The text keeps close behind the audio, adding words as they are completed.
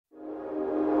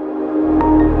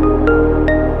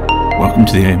Welcome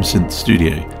to the AM Synth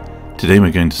Studio. Today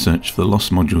we're going to search for the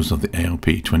lost modules of the ARP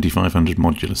 2500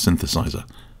 modular synthesizer.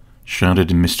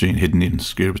 Shrouded in mystery and hidden in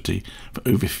obscurity for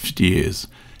over 50 years,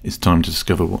 it's time to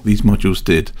discover what these modules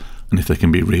did and if they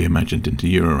can be reimagined into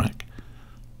Eurorack.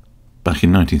 Back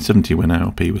in 1970, when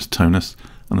ARP was toneless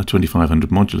and the 2500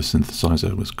 modular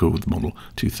synthesizer was called the Model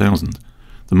 2000,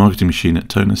 the marketing machine at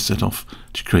Tonus set off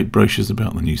to create brochures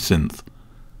about the new synth.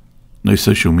 No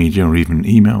social media or even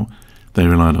email, they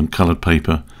relied on coloured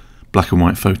paper, black and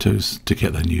white photos to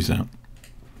get their news out.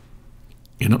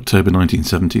 In October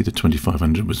 1970, the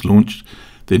 2500 was launched.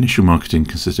 The initial marketing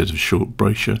consisted of a short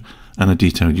brochure and a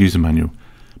detailed user manual.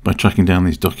 By tracking down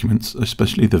these documents,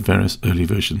 especially the various early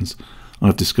versions,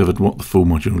 I've discovered what the full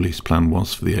module release plan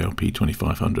was for the ARP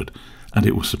 2500, and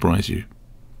it will surprise you.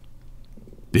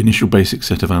 The initial basic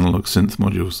set of analog synth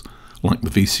modules, like the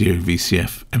VCO,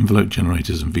 VCF, envelope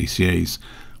generators and VCAs,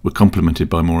 were complemented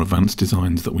by more advanced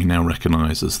designs that we now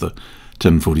recognise as the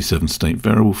 1047 state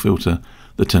variable filter,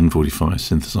 the 1045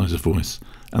 synthesizer voice,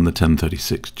 and the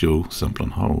 1036 dual sample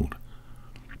on hold.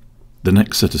 The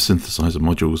next set of synthesizer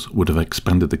modules would have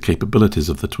expanded the capabilities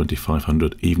of the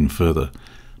 2500 even further,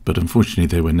 but unfortunately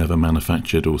they were never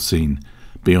manufactured or seen,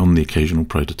 beyond the occasional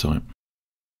prototype.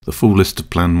 The full list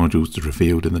of planned modules is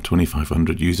revealed in the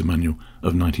 2500 user manual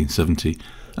of 1970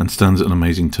 and stands at an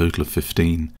amazing total of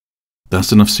 15.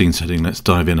 That's enough scene setting. Let's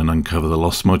dive in and uncover the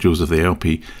lost modules of the ARP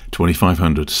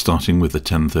 2500, starting with the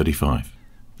 1035.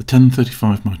 The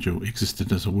 1035 module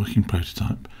existed as a working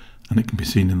prototype, and it can be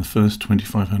seen in the first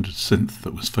 2500 synth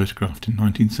that was photographed in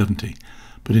 1970,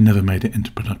 but it never made it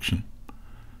into production.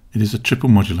 It is a triple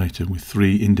modulator with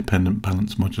 3 independent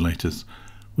balance modulators,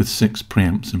 with 6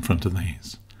 preamps in front of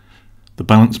these. The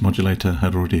balance modulator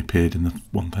had already appeared in the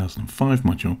 1005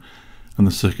 module, and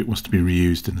the circuit was to be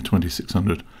reused in the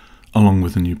 2600, along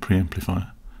with a new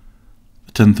preamplifier.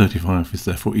 The 1035 is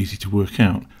therefore easy to work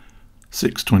out: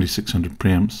 6 2600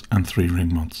 preamps and 3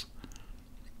 ring mods.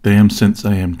 The AM Synth's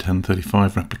AM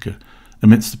 1035 replica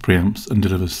emits the preamps and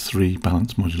delivers 3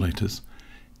 balance modulators.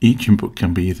 Each input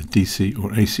can be either DC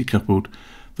or AC coupled.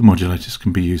 The modulators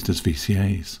can be used as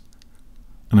VCAs.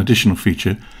 An additional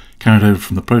feature carried over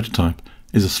from the prototype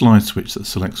is a slide switch that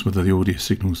selects whether the audio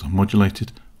signals are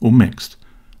modulated or mixed.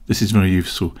 This is very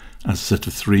useful as a set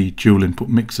of 3 dual input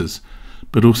mixers,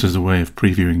 but also as a way of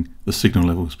previewing the signal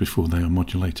levels before they are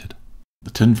modulated. The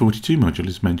 1042 module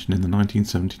is mentioned in the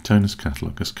 1970 Tonus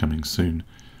catalogue as coming soon,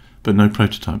 but no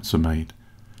prototypes were made.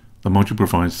 The module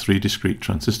provides 3 discrete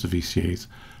transistor VCAs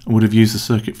and would have used the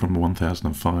circuit from the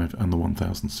 1005 and the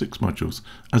 1006 modules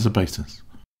as a basis.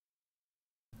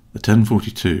 The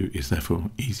 1042 is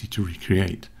therefore easy to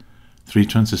recreate. 3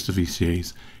 transistor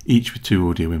VCAs, each with 2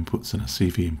 audio inputs and a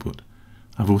CV input.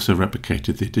 I've also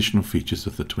replicated the additional features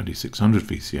of the 2600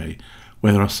 VCA,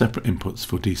 where there are separate inputs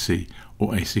for DC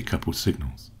or AC coupled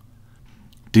signals.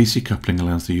 DC coupling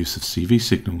allows the use of CV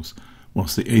signals,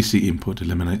 whilst the AC input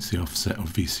eliminates the offset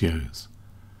of VCOs.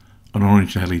 An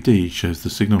orange LED shows the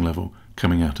signal level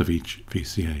coming out of each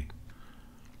VCA.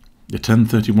 The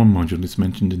 1031 module is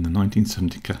mentioned in the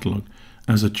 1970 catalogue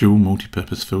as a dual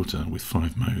multi-purpose filter with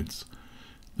 5 modes,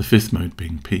 the 5th mode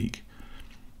being peak.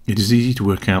 It is easy to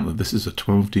work out that this is a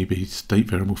 12 dB state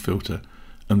variable filter,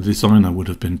 and the designer would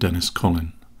have been Dennis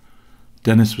Collin.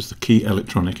 Dennis was the key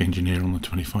electronic engineer on the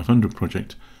 2500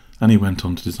 project, and he went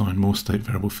on to design more state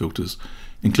variable filters,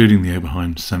 including the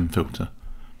Oberheim SEM filter.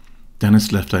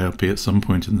 Dennis left ARP at some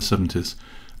point in the 70s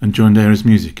and joined Ares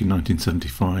Music in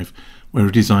 1975, where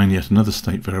he designed yet another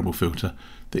state variable filter,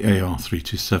 the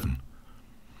AR327.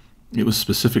 It was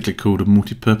specifically called a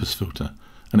multi-purpose filter,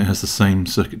 and it has the same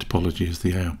circuit topology as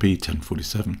the ARP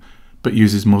 1047, but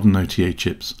uses modern OTA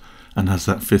chips and has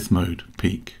that 5th mode,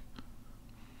 peak.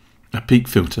 A peak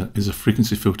filter is a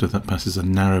frequency filter that passes a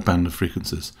narrow band of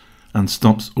frequencies and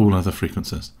stops all other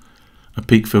frequencies. A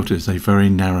peak filter is a very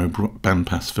narrow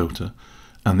bandpass filter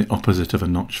and the opposite of a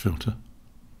notch filter.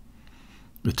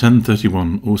 The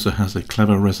 1031 also has a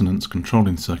clever resonance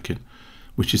controlling circuit,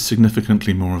 which is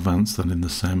significantly more advanced than in the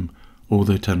SEM or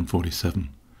the 1047.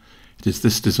 It is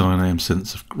this design AM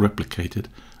Synths have replicated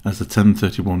as the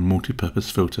 1031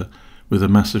 multi-purpose filter, with a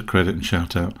massive credit and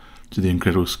shout out to the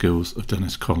incredible skills of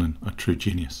Dennis Collin, a true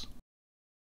genius.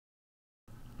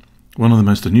 One of the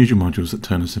most unusual modules that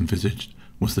Tonus envisaged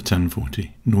was the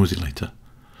 1040 Noisulator,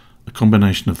 a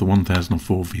combination of the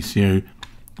 1004 VCO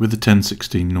with the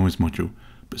 1016 noise module,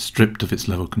 but stripped of its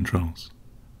level controls.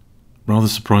 Rather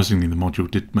surprisingly, the module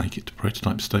did make it to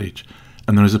prototype stage,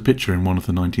 and there is a picture in one of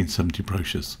the 1970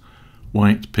 brochures: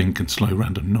 white, pink and slow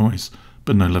random noise,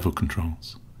 but no level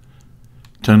controls.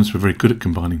 Tonus were very good at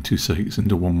combining 2 circuits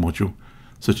into one module,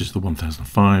 such as the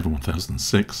 1005 or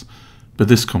 1006, but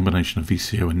this combination of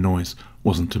VCO and noise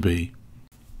wasn't to be.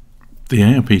 The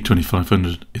ARP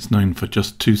 2500 is known for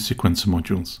just two sequencer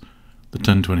modules, the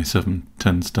 1027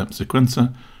 10-step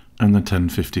sequencer and the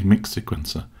 1050 mix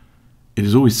sequencer. It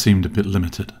has always seemed a bit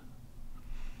limited.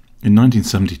 In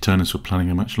 1970, Turners were planning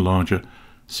a much larger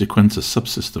sequencer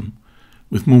subsystem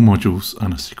with more modules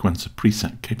and a sequencer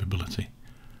preset capability.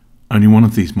 Only one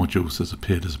of these modules has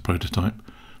appeared as a prototype,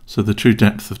 so the true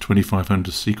depth of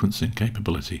 2500's sequencing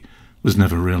capability was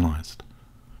never realised.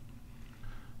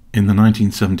 In the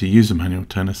 1970 user manual,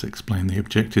 Turners explained the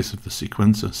objectives of the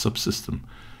sequencer subsystem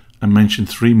and mentioned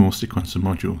three more sequencer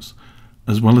modules,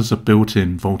 as well as a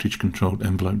built-in voltage-controlled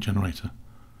envelope generator.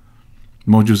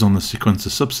 Modules on the sequencer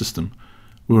subsystem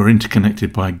were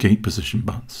interconnected by a gate position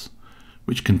bus,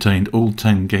 which contained all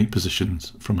 10 gate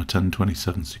positions from a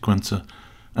 1027 sequencer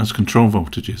as control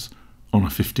voltages on a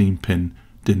 15-pin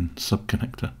DIN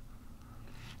subconnector.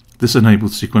 This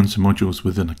enabled sequencer modules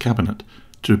within a cabinet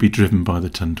to be driven by the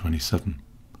 1027.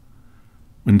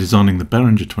 When designing the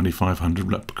Behringer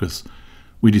 2500 replicas,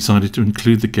 we decided to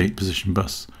include the gate position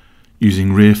bus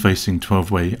using rear-facing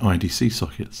 12-way IDC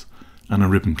sockets and a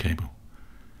ribbon cable.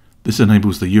 This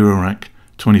enables the Eurorack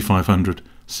 2500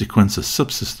 sequencer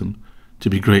subsystem to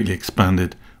be greatly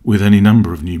expanded with any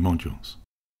number of new modules.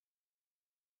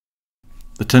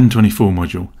 The 1024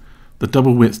 module, the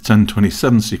double-width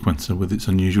 1027 sequencer with its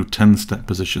unusual 10-step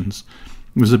positions,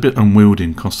 was a bit unwieldy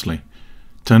and costly.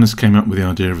 Turners came up with the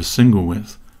idea of a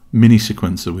single-width mini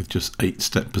sequencer with just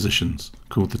 8-step positions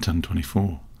called the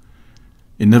 1024.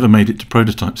 It never made it to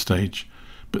prototype stage,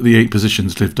 but the 8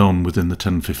 positions lived on within the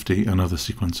 1050 and other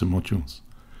sequencer modules.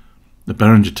 The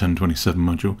Behringer 1027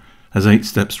 module has 8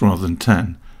 steps rather than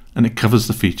 10, and it covers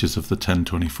the features of the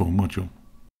 1024 module.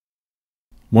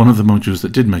 One of the modules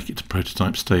that did make it to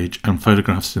prototype stage and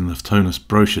photographs in the Turners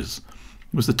brochures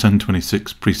was the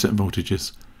 1026 preset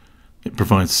voltages. It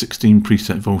provides 16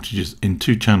 preset voltages in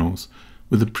 2 channels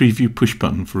with a preview push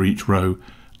button for each row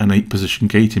and 8 position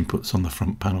gate inputs on the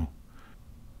front panel.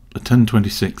 The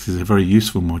 1026 is a very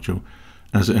useful module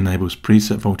as it enables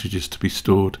preset voltages to be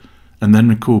stored and then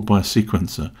recorded by a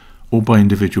sequencer or by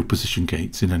individual position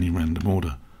gates in any random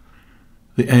order.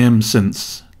 The AM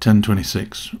Synths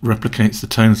 1026 replicates the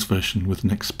Turners version with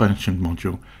an expansion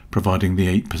module providing the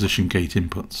 8 position gate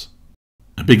inputs.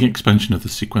 A big expansion of the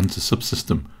sequencer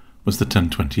subsystem was the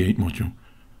 1028 module.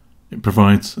 It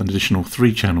provides an additional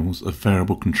 3 channels of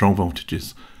variable control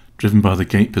voltages driven by the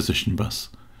gate position bus.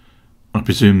 I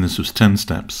presume this was 10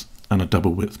 steps and a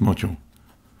double width module.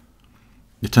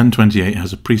 The 1028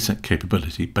 has a preset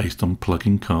capability based on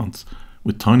plug-in cards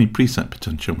with tiny preset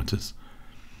potentiometers.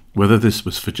 Whether this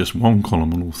was for just one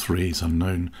column or all 3 is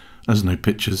unknown, as no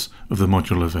pictures of the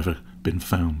module have ever been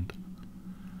found.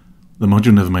 The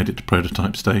module never made it to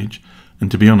prototype stage,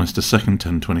 and to be honest, a second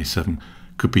 1027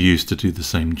 could be used to do the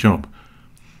same job.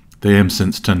 The AM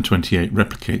Synths 1028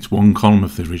 replicates one column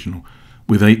of the original,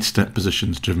 with 8 step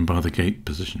positions driven by the gate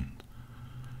position.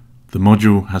 The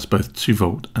module has both 2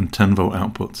 volt and 10 volt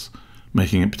outputs,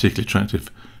 making it particularly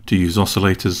attractive to use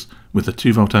oscillators with the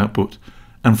 2 volt output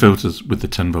and filters with the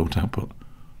 10 volt output.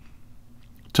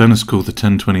 Turners called the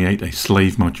 1028 a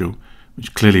slave module,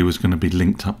 which clearly was going to be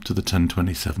linked up to the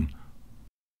 1027.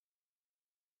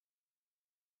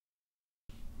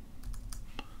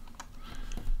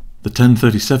 The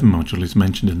 1037 module is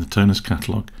mentioned in the Turners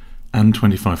catalogue and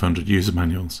 2500 user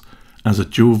manuals as a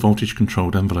dual voltage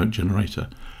controlled envelope generator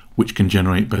which can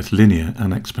generate both linear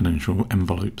and exponential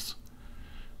envelopes.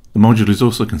 The module is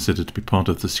also considered to be part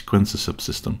of the sequencer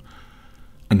subsystem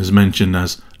and is mentioned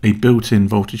as a built-in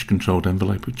voltage controlled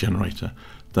envelope generator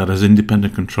that has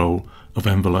independent control of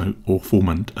envelope or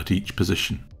formant at each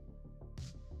position.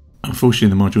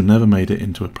 Unfortunately, the module never made it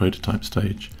into a prototype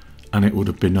stage, and it would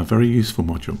have been a very useful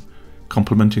module,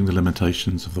 complementing the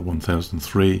limitations of the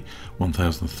 1003,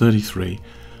 1033,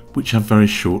 which have very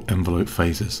short envelope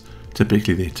phases.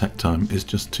 Typically the attack time is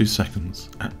just 2 seconds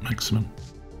at maximum.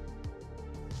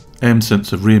 AM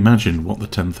Synths have reimagined what the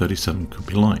 1037 could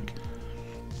be like.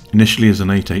 Initially as an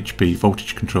 8 HP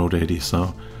voltage controlled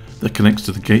ADSR that connects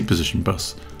to the gate position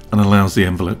bus and allows the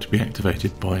envelope to be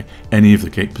activated by any of the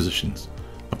gate positions.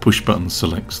 A push button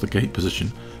selects the gate position,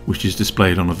 which is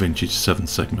displayed on a vintage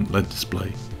 7-segment LED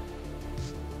display.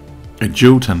 A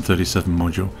dual 1037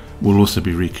 module will also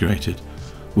be recreated,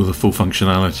 with the full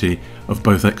functionality of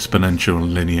both exponential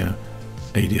and linear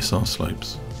ADSR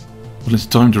slopes. Well, it's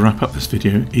time to wrap up this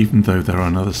video, even though there are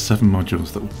another 7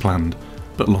 modules that were planned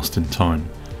but lost in time.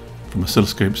 From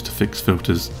oscilloscopes to fixed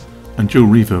filters and dual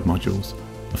reverb modules,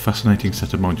 a fascinating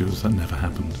set of modules that never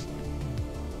happened.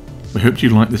 We hoped you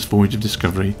liked this voyage of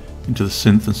discovery into the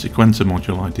synth and sequencer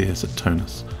module ideas at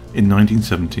Tonus in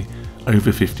 1970,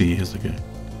 over 50 years ago.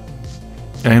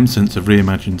 AM Synths have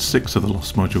reimagined 6 of the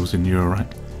lost modules in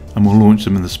Eurorack and will launch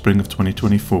them in the spring of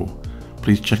 2024.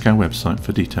 Please check our website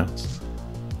for details.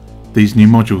 These new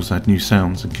modules add new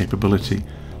sounds and capability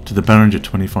to the Behringer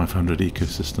 2500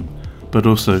 ecosystem, but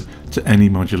also to any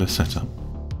modular setup.